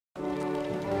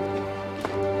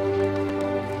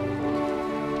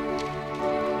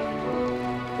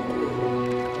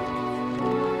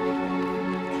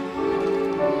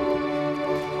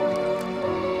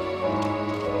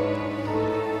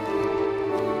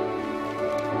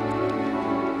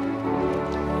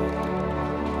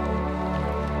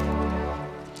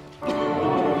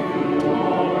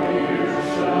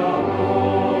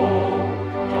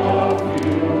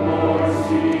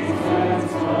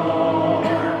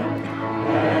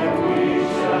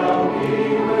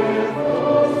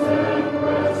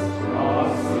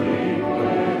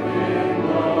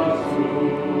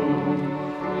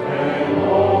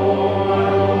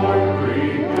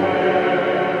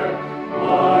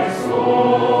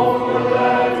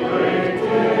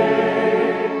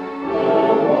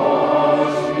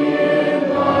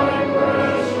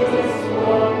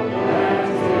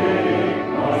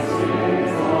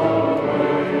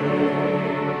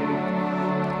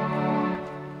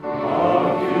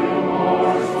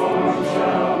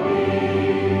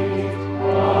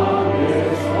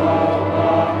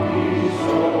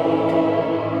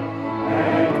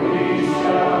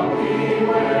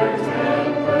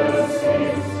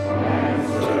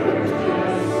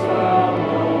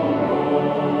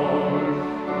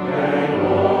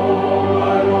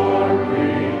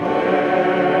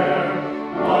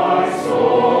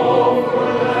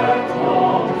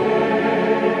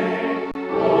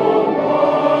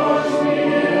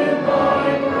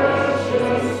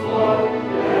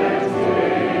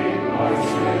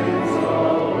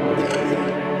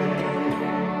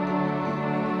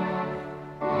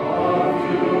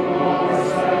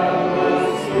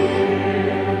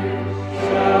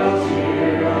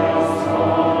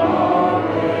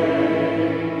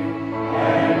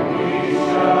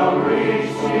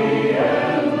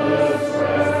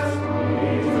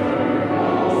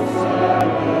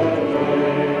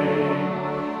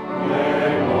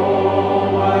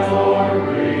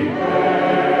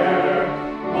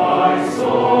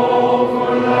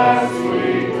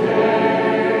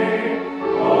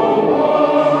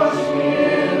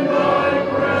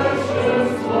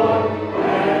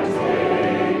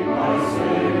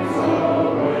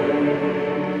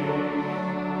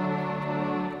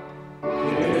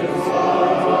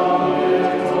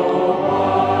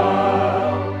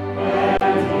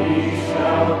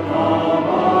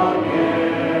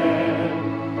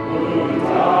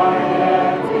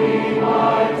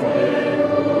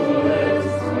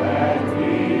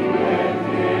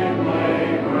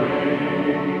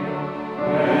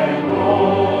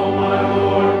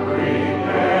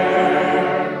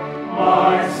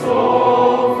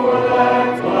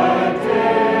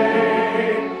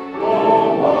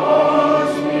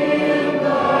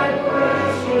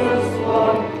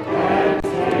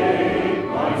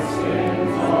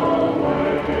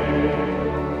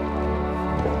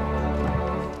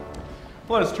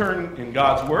Let us turn in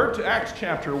God's Word to Acts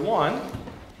chapter 1.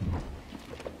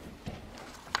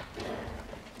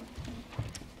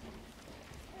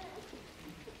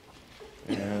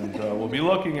 And we'll be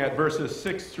looking at verses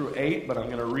 6 through 8, but I'm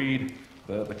going to read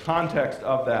the context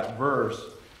of that verse.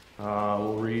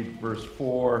 We'll read verse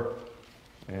 4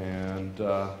 and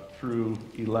through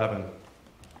 11.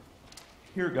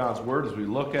 Hear God's Word as we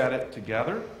look at it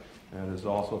together. And it is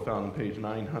also found on page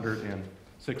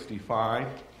 965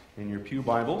 in your pew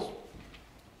Bibles.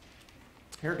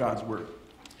 Hear God's Word.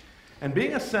 And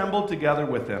being assembled together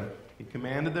with them, he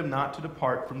commanded them not to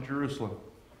depart from Jerusalem,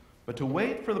 but to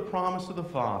wait for the promise of the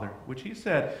Father, which he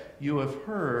said, "You have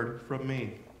heard from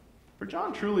me. For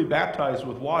John truly baptized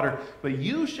with water, but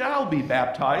you shall be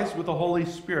baptized with the Holy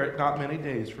Spirit not many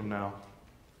days from now."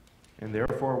 And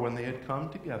therefore, when they had come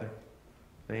together,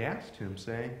 they asked him,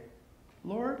 saying,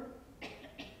 "Lord,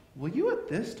 will you at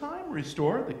this time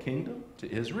restore the kingdom to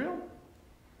Israel?"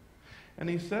 And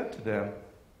he said to them,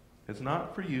 "It's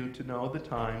not for you to know the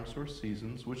times or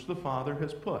seasons which the Father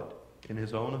has put in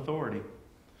his own authority.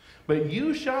 But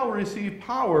you shall receive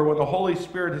power when the Holy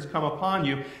Spirit has come upon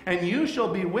you, and you shall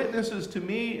be witnesses to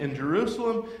me in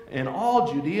Jerusalem, in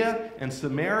all Judea and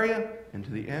Samaria, and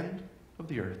to the end of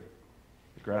the earth."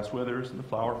 The grass withers and the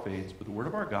flower fades, but the word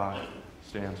of our God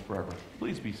stands forever.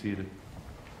 Please be seated.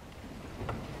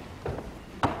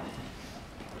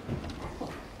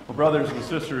 Well, brothers and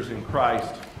sisters in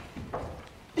Christ,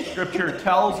 Scripture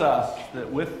tells us that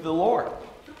with the Lord,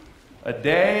 a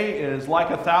day is like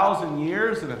 1,000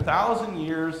 years, and 1,000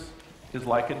 years is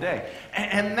like a day.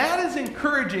 And that is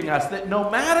encouraging us that no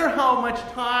matter how much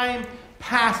time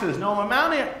passes, no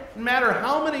matter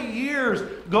how many years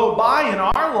go by in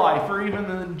our life, or even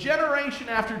in generation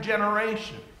after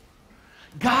generation,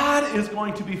 God is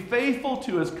going to be faithful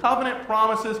to his covenant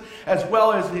promises, as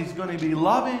well as he's going to be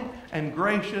loving and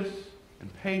gracious and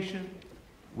patient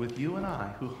with you and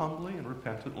I, who humbly and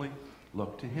repentantly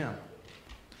look to him.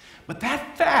 But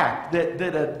that fact that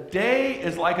a day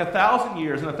is like 1,000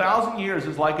 years, and 1,000 years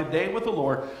is like a day with the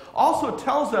Lord, also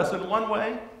tells us in one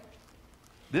way,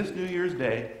 this New Year's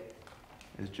Day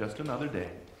is just another day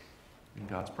in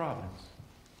God's providence.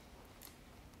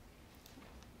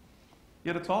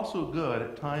 Yet it's also good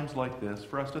at times like this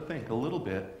for us to think a little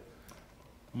bit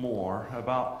more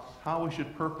about how we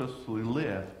should purposefully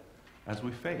live as we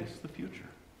face the future.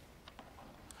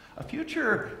 A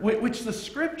future which the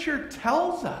Scripture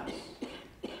tells us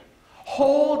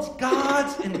holds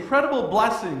God's incredible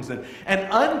blessings and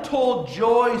untold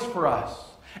joys for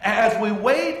us as we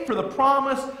wait for the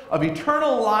promise of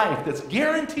eternal life that's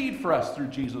guaranteed for us through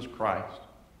Jesus Christ.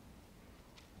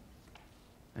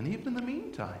 And even in the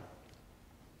meantime,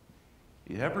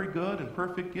 every good and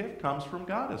perfect gift comes from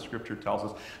God, as Scripture tells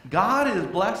us. God is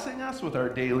blessing us with our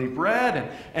daily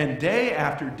bread and day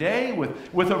after day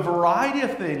with a variety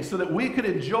of things so that we could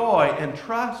enjoy and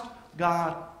trust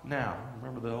God now.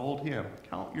 Remember the old hymn,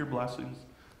 count your blessings,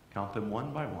 count them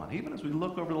one by one. Even as we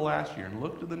look over the last year and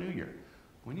look to the new year,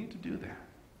 we need to do that.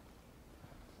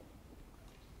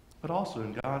 But also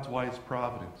in God's wise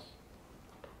providence,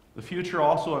 the future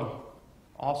also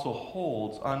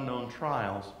holds unknown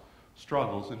trials,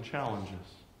 struggles, and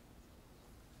challenges.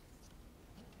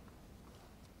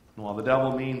 And while the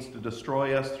devil means to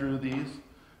destroy us through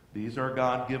these are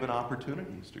God-given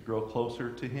opportunities to grow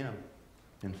closer to him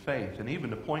in faith, and even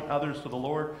to point others to the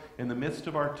Lord in the midst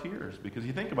of our tears. Because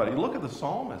you think about it, you look at the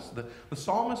psalmists. The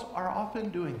psalmists are often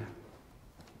doing that.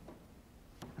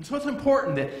 And so it's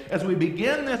important that as we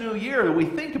begin this new year, that we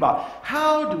think about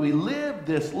how do we live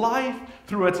this life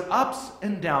through its ups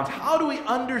and downs? How do we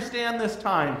understand this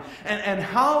time? And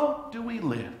how do we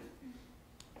live?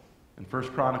 In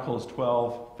 1 Chronicles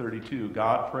 12:32,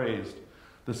 God praised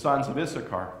the sons of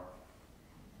Issachar,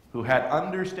 who had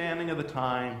understanding of the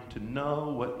time to know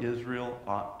what Israel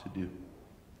ought to do.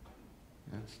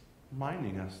 And it's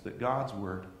reminding us that God's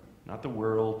word, not the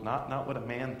world, not what a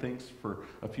man thinks for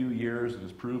a few years and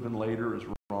is proven later is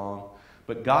wrong,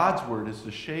 but God's word is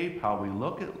to shape how we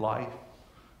look at life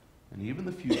and even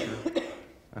the future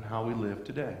and how we live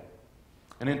today.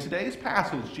 And in today's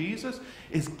passage, Jesus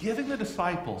is giving the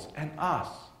disciples and us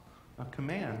a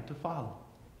command to follow.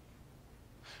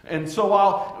 And so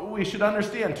while we should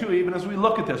understand, too, even as we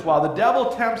look at this, while the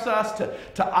devil tempts us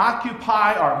to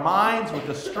occupy our minds with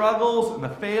the struggles and the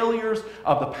failures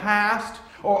of the past,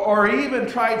 or even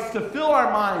tries to fill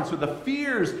our minds with the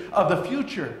fears of the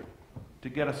future to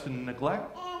get us to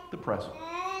neglect the present,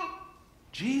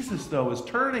 Jesus, though, is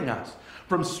turning us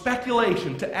from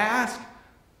speculation to ask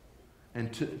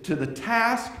and to the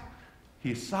task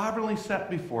he sovereignly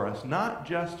set before us, not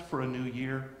just for a new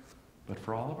year, but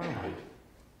for all of our life.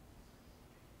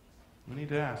 We need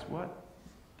to ask, what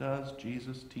does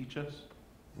Jesus teach us?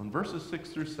 Well, in verses 6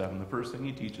 through 7, the first thing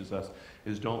he teaches us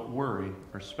is don't worry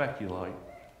or speculate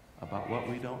about what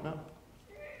we don't know.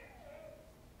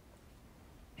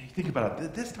 You think about it.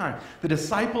 At this time, the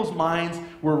disciples' minds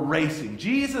were racing.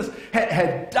 Jesus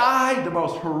had died the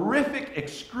most horrific,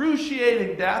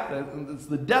 excruciating death. It's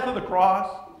the death of the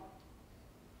cross.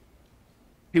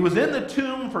 He was in the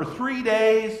tomb for 3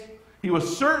 days. He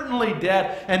was certainly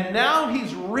dead, and now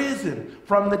he's risen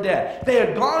from the dead. They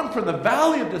had gone from the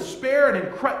valley of despair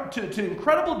to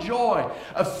incredible joy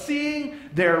of seeing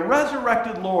their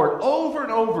resurrected Lord over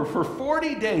and over for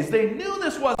 40 days. They knew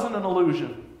this wasn't an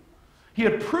illusion. He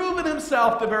had proven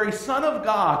himself the very Son of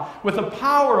God with the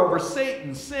power over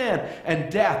Satan, sin,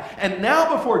 and death. And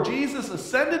now before Jesus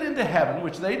ascended into heaven,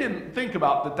 which they didn't think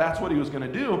about that that's what he was going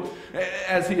to do,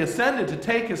 as he ascended to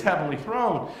take his heavenly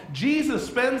throne, Jesus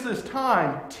spends this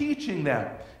time teaching them,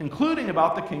 including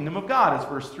about the kingdom of God, as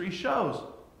verse 3 shows.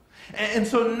 And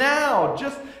so now,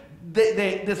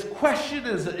 this question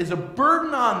is a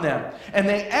burden on them. And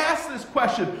they ask this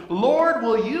question, Lord,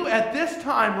 will you at this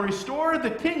time restore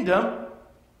the kingdom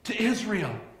to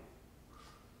Israel?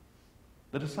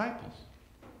 The disciples.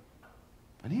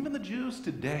 And even the Jews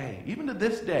today, even to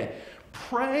this day,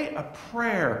 pray a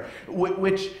prayer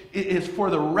which is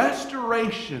for the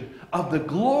restoration of the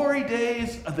glory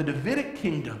days of the Davidic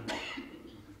kingdom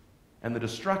and the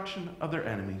destruction of their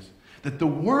enemies. That the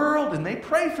world, and they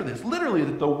pray for this, literally,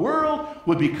 that the world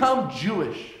would become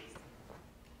Jewish.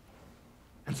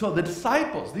 And so the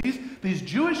disciples, these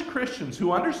Jewish Christians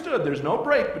who understood there's no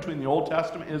break between the Old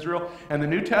Testament Israel and the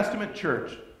New Testament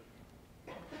church,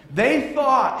 they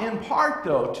thought, in part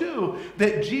though, too,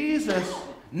 that Jesus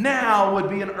now would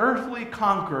be an earthly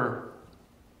conqueror.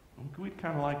 We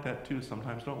kind of like that too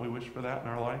sometimes, don't we? Wish for that in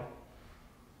our life?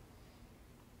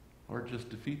 Or just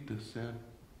defeat this sin.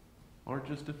 Or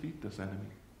just defeat this enemy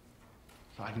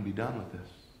so I can be done with this.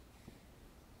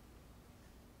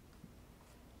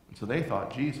 And so they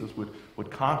thought Jesus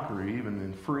would conquer even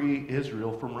and free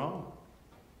Israel from Rome.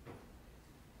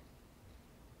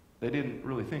 They didn't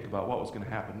really think about what was going to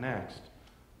happen next.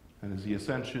 And as the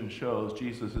ascension shows,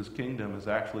 Jesus' kingdom is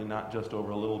actually not just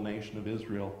over a little nation of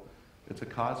Israel. It's a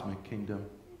cosmic kingdom.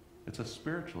 It's a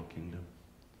spiritual kingdom.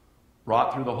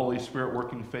 Wrought through the Holy Spirit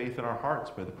working faith in our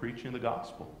hearts by the preaching of the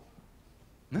gospel.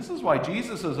 This is why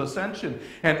Jesus' ascension,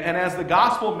 and as the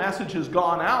gospel message has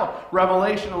gone out,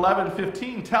 Revelation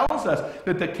 11:15 tells us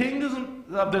that the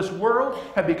kingdoms of this world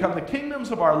have become the kingdoms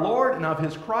of our Lord and of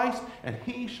his Christ, and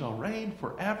he shall reign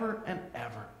forever and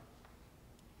ever.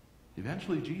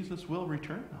 Eventually Jesus will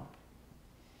return though.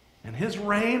 And his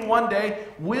reign one day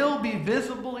will be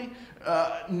visibly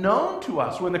known to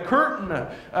us when the curtain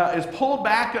is pulled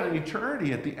back on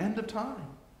eternity at the end of time.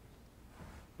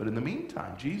 But in the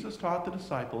meantime, Jesus taught the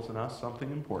disciples and us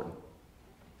something important.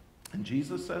 And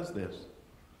Jesus says this,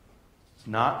 it's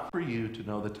not for you to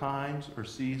know the times or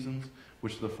seasons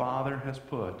which the Father has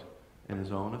put in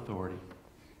his own authority.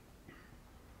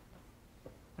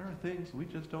 There are things we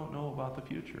just don't know about the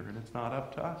future, and it's not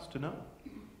up to us to know.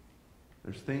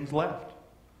 There's things left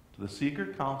to the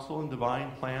secret counsel and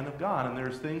divine plan of God, and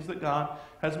there's things that God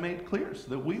has made clear so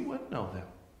that we would know them.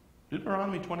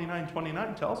 Deuteronomy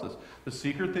 29:29 tells us the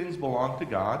secret things belong to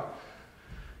God,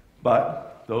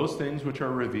 but those things which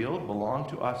are revealed belong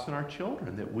to us and our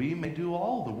children, that we may do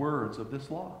all the words of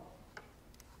this law.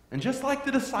 And just like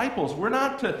the disciples, we're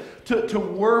not to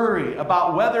worry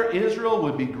about whether Israel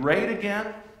would be great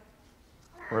again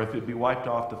or if it'd be wiped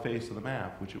off the face of the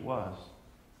map, which it was.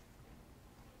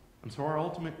 And so our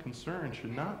ultimate concern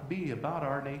should not be about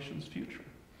our nation's future.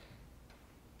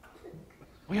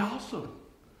 We also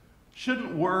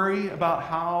shouldn't worry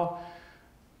about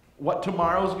what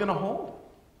tomorrow's going to hold.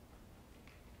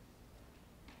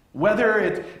 Whether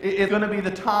it's going to be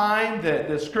the time that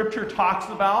the Scripture talks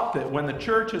about, that when the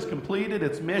church has completed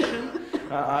its mission,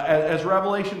 as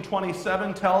Revelation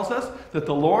 27 tells us, that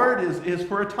the Lord is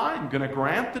for a time going to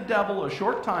grant the devil a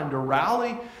short time to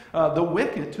rally the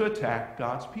wicked to attack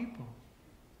God's people.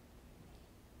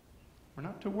 We're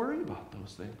not to worry about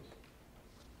those things.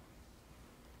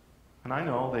 And I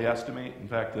know they estimate, in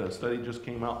fact, the study just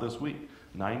came out this week,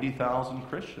 90,000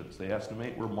 Christians they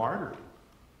estimate were martyred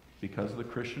because of the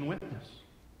Christian witness.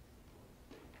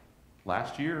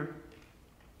 Last year,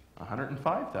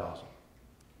 105,000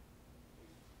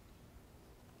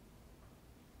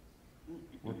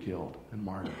 were killed and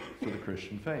martyred for the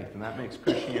Christian faith. And that makes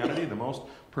Christianity the most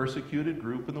persecuted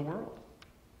group in the world.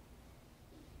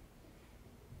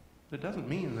 It doesn't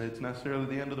mean that it's necessarily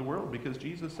the end of the world, because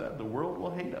Jesus said the world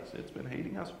will hate us. It's been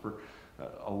hating us for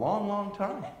a long, long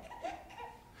time.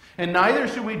 And neither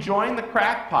should we join the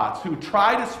crackpots who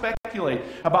try to speculate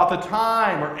about the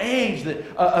time or age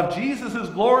of Jesus'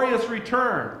 glorious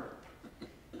return.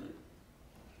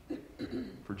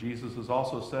 For Jesus has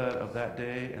also said, of that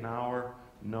day and hour,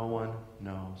 no one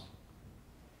knows.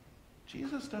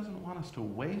 Jesus doesn't want us to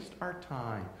waste our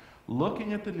time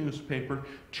looking at the newspaper,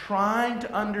 trying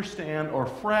to understand or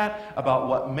fret about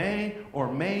what may or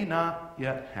may not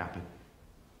yet happen.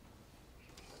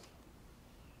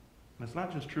 And it's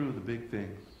not just true of the big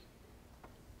things.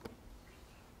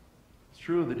 It's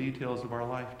true of the details of our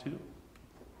life too.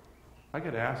 I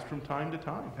get asked from time to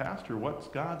time, Pastor, what's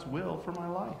God's will for my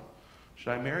life?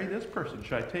 Should I marry this person?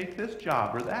 Should I take this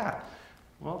job or that?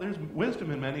 Well, there's wisdom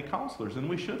in many counselors, and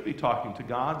we should be talking to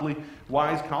godly,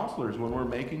 wise counselors when we're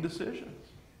making decisions.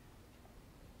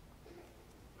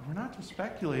 But we're not to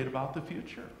speculate about the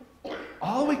future.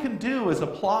 All we can do is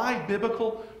apply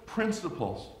biblical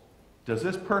principles. Does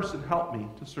this person help me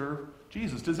to serve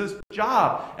Jesus? Does this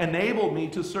job enable me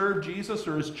to serve Jesus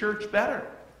or His church better?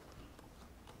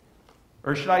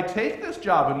 Or should I take this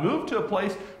job and move to a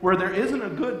place where there isn't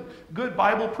a good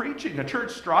Bible preaching, a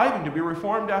church striving to be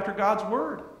reformed after God's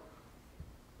Word?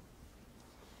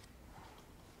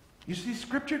 You see,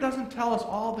 Scripture doesn't tell us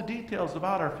all the details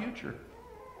about our future.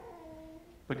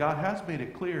 But God has made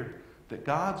it clear that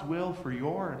God's will for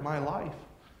your and my life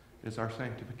is our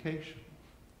sanctification.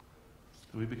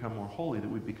 That we become more holy, that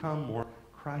we become more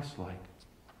Christ-like.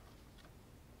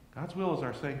 God's will is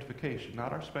our sanctification,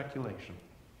 not our speculation.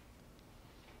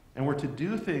 And we're to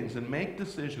do things and make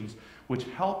decisions which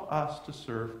help us to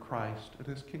serve Christ and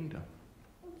His kingdom.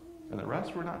 And the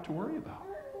rest we're not to worry about.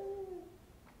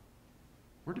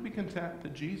 We're to be content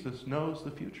that Jesus knows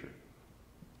the future.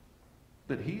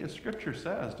 That He, as Scripture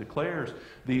says, declares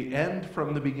the end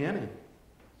from the beginning.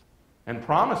 And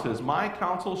promises, my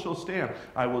counsel shall stand.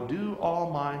 I will do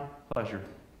all my pleasure.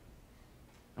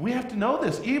 And we have to know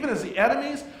this. Even as the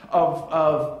enemies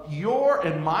of your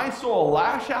and my soul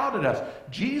lash out at us,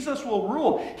 Jesus will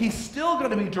rule. He's still going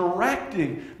to be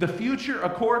directing the future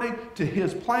according to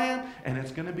His plan, and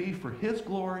it's going to be for His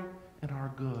glory and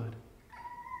our good.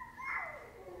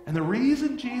 And the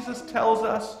reason Jesus tells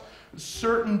us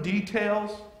certain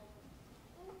details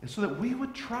is so that we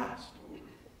would trust.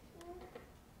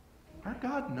 Our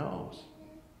God knows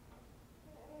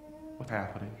what's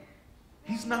happening.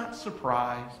 He's not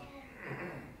surprised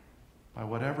by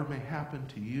whatever may happen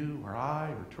to you or I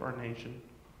or to our nation.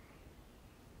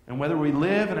 And whether we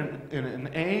live in an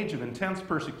age of intense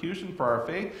persecution for our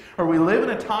faith, or we live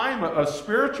in a time of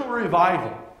spiritual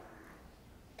revival,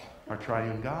 our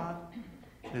triune God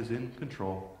is in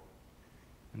control.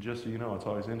 And just so you know, it's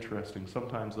always interesting.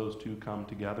 Sometimes those two come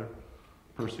together.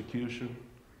 Persecution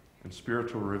and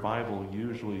spiritual revival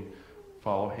usually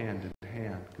follow hand in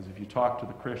hand. Because if you talk to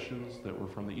the Christians that were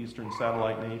from the eastern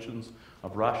satellite nations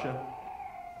of Russia,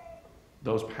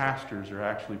 those pastors are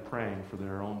actually praying for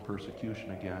their own persecution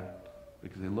again,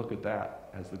 because they look at that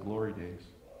as the glory days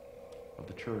of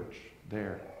the church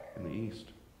there in the east.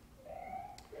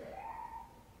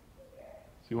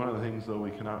 See, one of the things, though,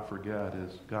 we cannot forget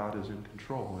is God is in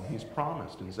control, and He's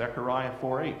promised in Zechariah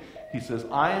 4:8. He says,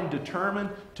 I am determined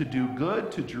to do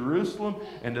good to Jerusalem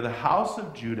and to the house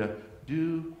of Judah.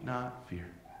 Do not fear.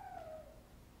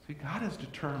 See, God is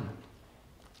determined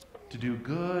to do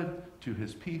good to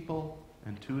His people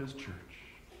and to His church.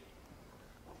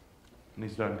 And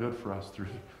He's done good for us through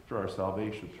our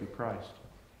salvation through Christ.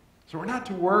 So we're not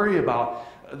to worry about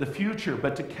the future,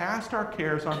 but to cast our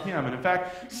cares on Him. And in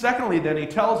fact, secondly, then He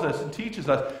tells us and teaches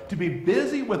us to be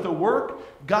busy with the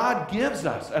work God gives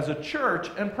us as a church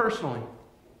and personally.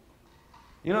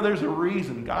 You know, there's a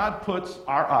reason God puts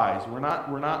our eyes. We're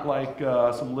not like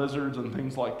some lizards and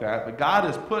things like that, but God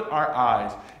has put our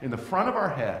eyes in the front of our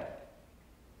head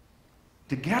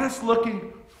to get us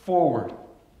looking forward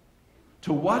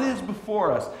to what is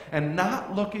before us and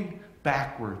not looking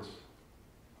backwards.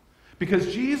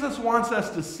 Because Jesus wants us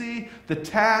to see the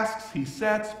tasks He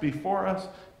sets before us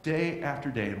day after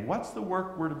day. And what's the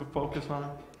work we're to focus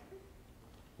on?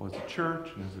 Well, as a church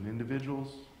and as an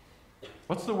individuals.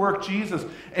 What's the work Jesus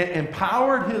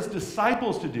empowered His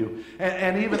disciples to do,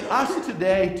 and even us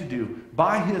today to do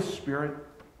by His Spirit?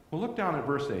 Well, look down at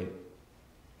verse 8.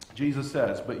 Jesus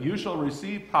says, but you shall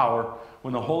receive power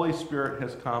when the Holy Spirit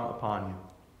has come upon you.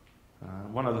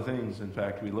 One of the things, in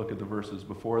fact, we look at the verses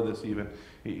before this even,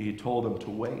 he told them to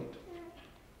wait.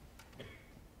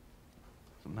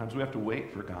 Sometimes we have to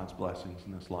wait for God's blessings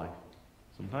in this life.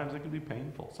 Sometimes it can be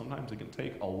painful. Sometimes it can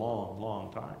take a long,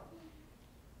 long time.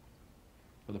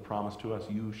 But the promise to us,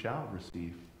 you shall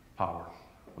receive power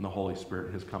when the Holy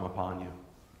Spirit has come upon you.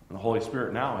 And the Holy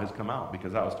Spirit now has come out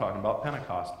because I was talking about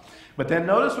Pentecost. But then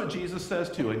notice what Jesus says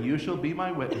too, and you shall be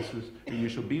my witnesses, and you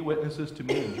shall be witnesses to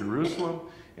me in Jerusalem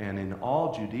and in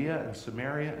all Judea and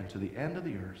Samaria and to the end of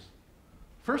the earth.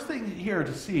 First thing here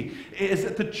to see is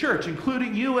that the church,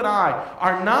 including you and I,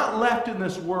 are not left in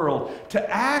this world to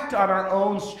act on our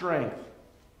own strength.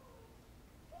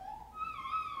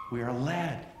 We are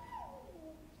led.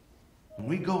 When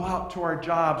we go out to our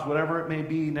jobs, whatever it may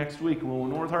be next week,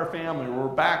 when we're with our family, or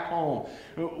we're back home,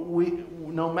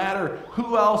 no matter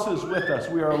who else is with us,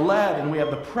 we are led and we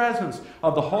have the presence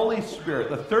of the Holy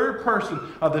Spirit, the third person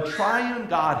of the triune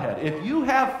Godhead. If you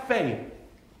have faith,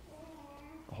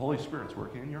 the Holy Spirit's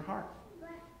working in your heart.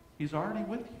 He's already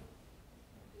with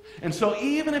you. And so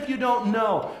even if you don't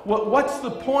know what's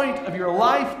the point of your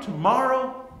life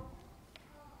tomorrow,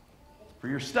 for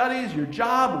your studies, your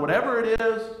job, whatever it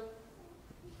is,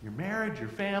 your marriage, your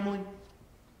family,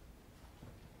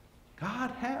 God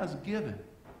has given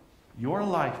your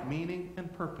life meaning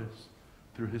and purpose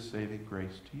through His saving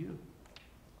grace to you.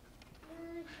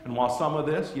 And while some of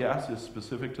this, yes, is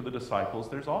specific to the disciples,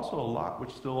 there's also a lot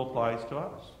which still applies to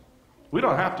us. We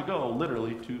don't have to go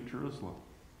literally to Jerusalem.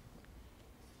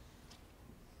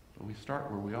 But we start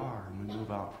where we are and we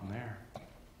move out from there.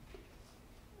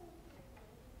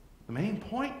 The main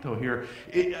point, though, here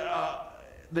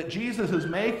that Jesus is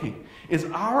making is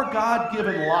our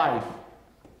God-given life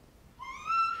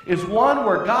is one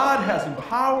where God has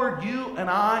empowered you and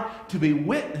I to be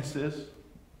witnesses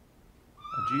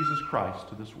of Jesus Christ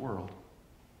to this world.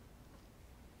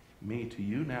 Me to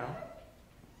you now,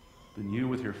 then you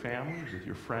with your families, with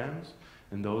your friends,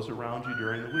 and those around you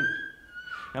during the week.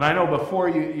 And I know before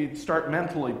you start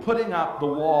mentally putting up the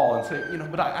wall and say,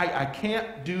 but I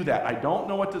can't do that. I don't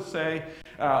know what to say.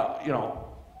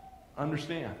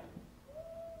 Understand.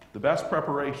 The best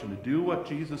preparation to do what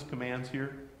Jesus commands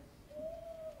here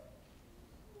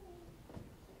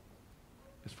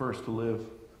is first to live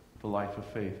the life of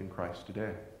faith in Christ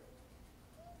today.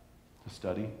 To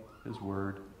study His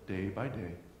Word day by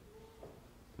day,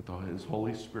 that His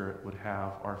Holy Spirit would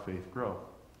have our faith grow.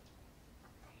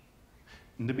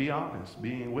 And to be honest,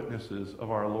 being witnesses of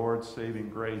our Lord's saving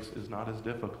grace is not as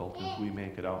difficult as we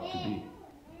make it out to be.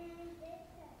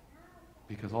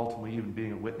 Because ultimately, even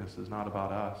being a witness is not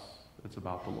about us, it's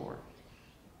about the Lord.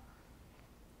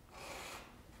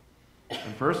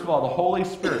 And first of all, the Holy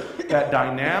Spirit, that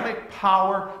dynamic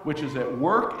power which is at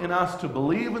work in us to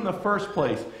believe in the first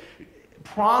place,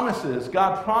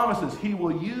 God promises He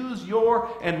will use your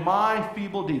and my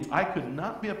feeble deeds. I could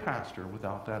not be a pastor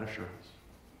without that assurance.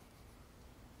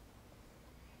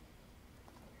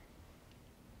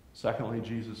 Secondly,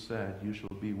 Jesus said, you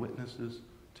shall be witnesses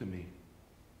to me.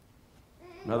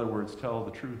 In other words, tell the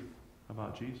truth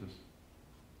about Jesus.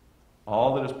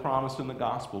 All that is promised in the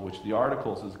gospel, which the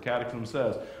articles, as the Catechism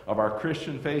says, of our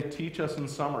Christian faith teach us in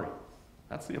summary.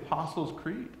 That's the Apostles'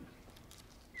 Creed.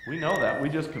 We know that. We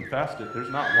just confessed it.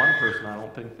 There's not one person, I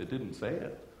don't think, that didn't say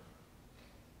it.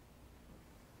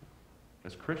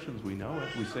 As Christians, we know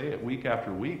it. We say it week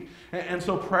after week. And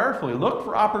so prayerfully, look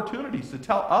for opportunities to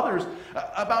tell others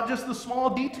about just the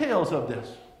small details of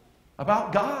this,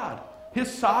 about God,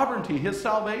 His sovereignty, His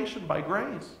salvation by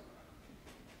grace.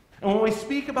 And when we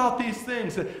speak about these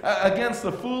things against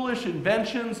the foolish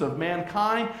inventions of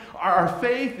mankind, our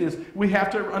faith is, we have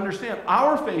to understand,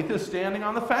 our faith is standing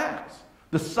on the facts.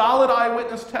 The solid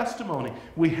eyewitness testimony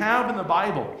we have in the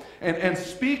Bible. And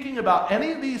speaking about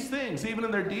any of these things, even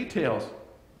in their details,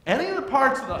 any of the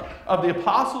parts of the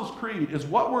Apostles' Creed is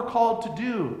what we're called to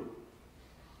do.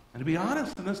 And to be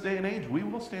honest, in this day and age, we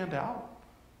will stand out.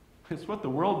 It's what the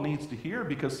world needs to hear,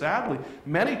 because sadly,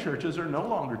 many churches are no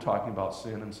longer talking about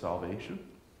sin and salvation,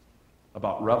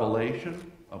 about revelation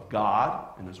of God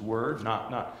and His Word. Not,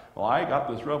 well, I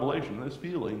got this revelation, this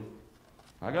feeling.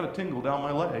 I got a tingle down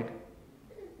my leg.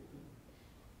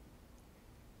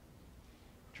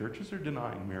 Churches are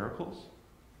denying miracles.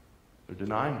 They're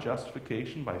denying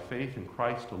justification by faith in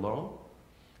Christ alone.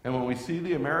 And when we see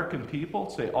the American people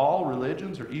say all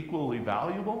religions are equally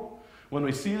valuable, when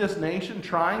we see this nation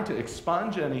trying to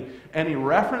expunge any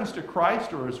reference to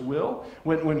Christ or His will,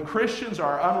 when Christians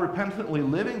are unrepentantly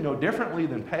living no differently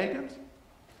than pagans,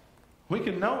 we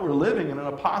can know we're living in an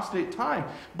apostate time.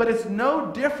 But it's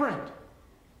no different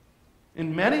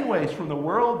in many ways from the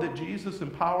world that Jesus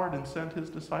empowered and sent His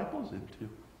disciples into.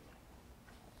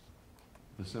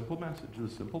 The simple message, the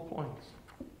simple points,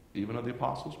 even of the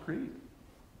Apostles' Creed.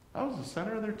 That was the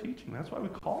center of their teaching. That's why we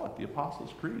call it the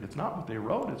Apostles' Creed. It's not what they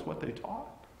wrote, it's what they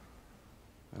taught.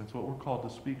 And it's what we're called to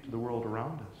speak to the world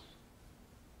around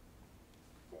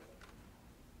us.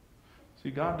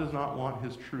 See, God does not want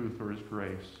His truth or His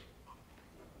grace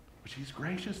which he's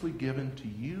graciously given to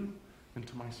you and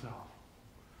to myself,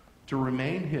 to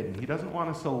remain hidden. He doesn't want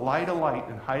us to light a light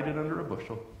and hide it under a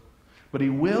bushel, but he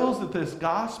wills that this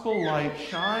gospel light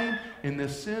shine in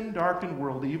this sin-darkened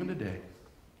world even today.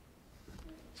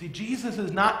 See, Jesus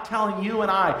is not telling you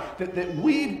and I that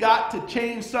we've got to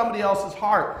change somebody else's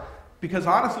heart, because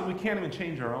honestly, we can't even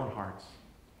change our own hearts.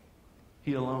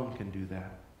 He alone can do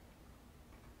that.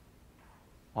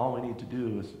 All we need to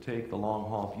do is to take the long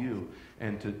haul view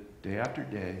and to, day after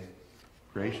day,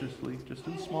 graciously, just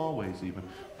in small ways even,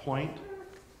 point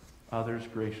others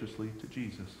graciously to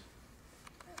Jesus.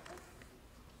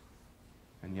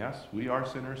 And yes, we are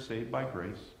sinners saved by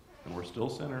grace, and we're still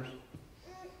sinners.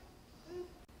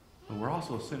 But we're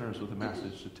also sinners with a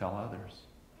message to tell others.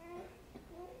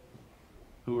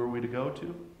 Who are we to go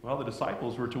to? Well, the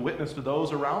disciples were to witness to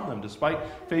those around them despite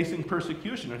facing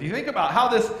persecution. If you think about how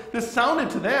this sounded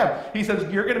to them, he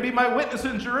says, you're going to be my witness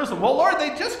in Jerusalem. Well, Lord, they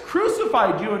just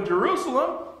crucified you in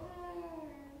Jerusalem.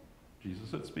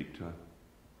 Jesus said, speak to him.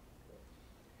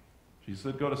 Jesus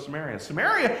said, go to Samaria.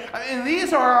 Samaria, I mean,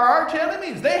 these are our arch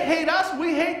enemies. They hate us,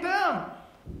 we hate them.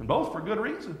 And both for good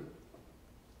reason.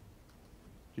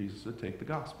 Jesus said, take the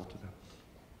gospel to them.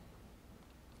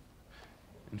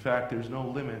 In fact, there's no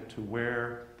limit to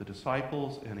where the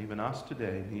disciples and even us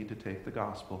today need to take the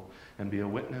gospel and be a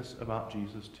witness about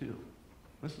Jesus too.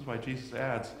 This is why Jesus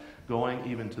adds, going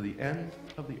even to the end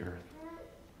of the earth.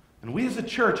 And we as a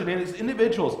church and as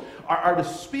individuals are to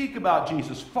speak about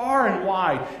Jesus far and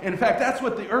wide. In fact, that's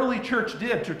what the early church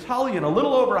did. Tertullian, a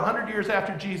little over 100 years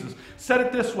after Jesus, said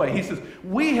it this way. He says,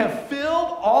 we have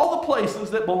filled all the places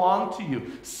that belong to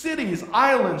you. Cities,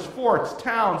 islands, forts,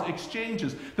 towns,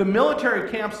 exchanges, the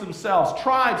military camps themselves,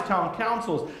 tribes, town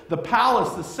councils, the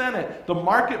palace, the senate, the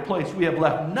marketplace. We have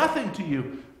left nothing to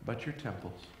you but your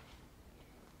temples.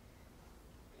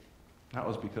 That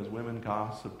was because women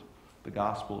gossiped the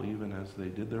gospel even as they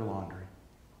did their laundry.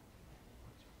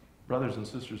 Brothers and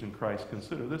sisters in Christ,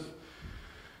 consider this.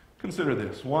 Consider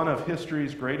this. One of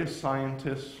history's greatest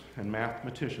scientists and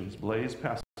mathematicians, Blaise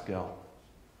Pascal,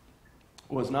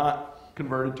 was not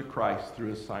converted to Christ through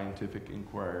his scientific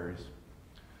inquiries.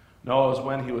 No, it was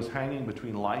when he was hanging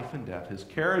between life and death. His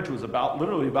carriage was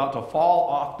literally about to fall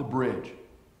off the bridge.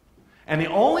 And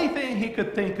the only thing he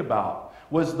could think about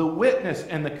was the witness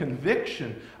and the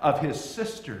conviction of his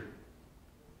sister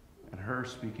and her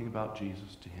speaking about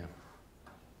Jesus to him.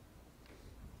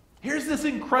 Here's this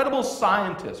incredible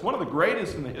scientist, one of the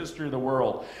greatest in the history of the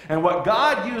world. And what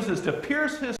God uses to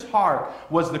pierce his heart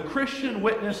was the Christian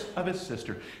witness of his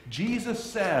sister. Jesus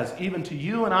says, even to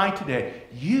you and I today,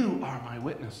 you are my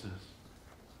witnesses.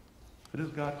 What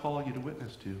does God call you to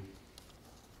witness to?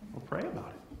 Well, pray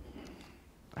about it.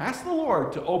 Ask the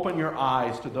Lord to open your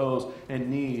eyes to those in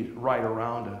need right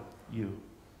around you.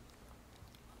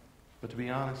 But to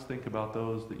be honest, think about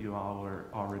those that you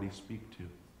already speak to.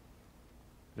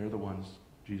 They're the ones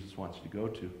Jesus wants you to go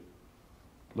to.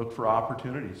 Look for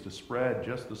opportunities to spread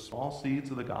just the small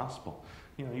seeds of the gospel.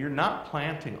 You know, you're not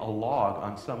planting a log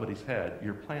on somebody's head.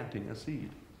 You're planting a seed.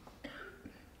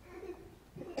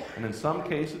 And in some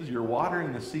cases, you're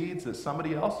watering the seeds that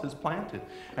somebody else has planted.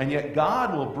 And yet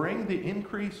God will bring the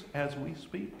increase as we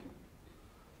speak.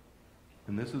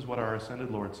 And this is what our ascended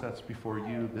Lord sets before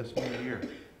you this new year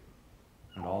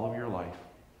and all of your life.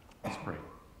 Let's pray.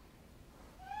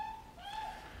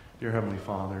 Dear Heavenly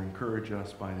Father, encourage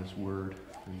us by this word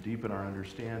and deepen our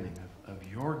understanding of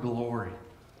your glory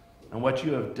and what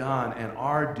you have done and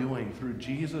are doing through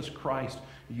Jesus Christ,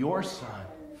 your Son,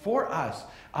 for us,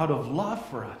 out of love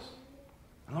for us.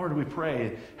 And Lord, we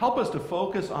pray, help us to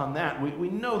focus on that. We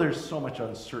know there's so much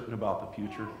uncertain about the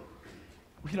future.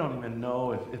 We don't even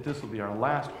know if this will be our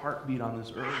last heartbeat on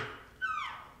this earth.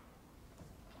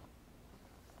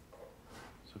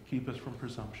 So keep us from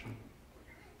presumption,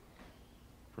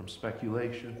 from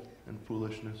speculation and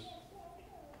foolishness.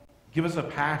 Give us a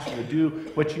passion to do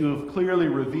what you have clearly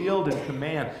revealed and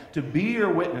command, to be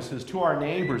your witnesses to our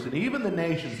neighbors and even the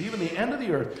nations, even the end of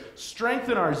the earth.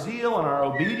 Strengthen our zeal and our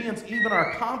obedience, even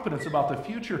our confidence about the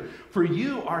future. For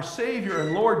you, our Savior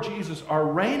and Lord Jesus, are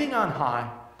reigning on high.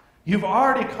 You've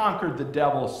already conquered the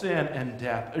devil, sin, and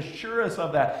death. Assure us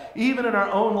of that, even in our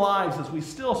own lives, as we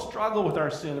still struggle with our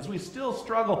sin, as we still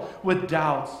struggle with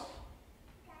doubts.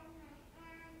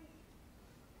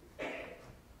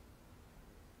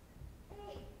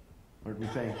 Lord, we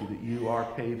thank you that you are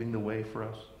paving the way for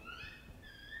us.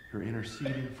 You're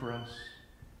interceding for us,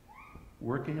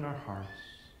 working in our hearts,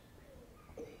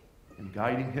 and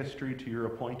guiding history to your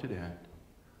appointed end.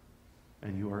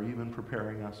 And you are even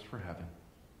preparing us for heaven.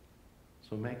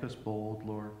 So make us bold,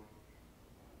 Lord.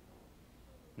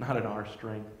 Not in our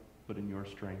strength, but in your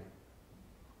strength.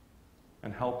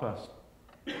 and help us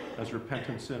as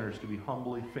repentant sinners to be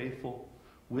humbly faithful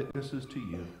witnesses to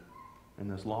you in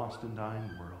this lost and dying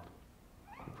world.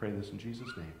 We pray this in Jesus'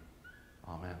 name.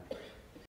 Amen.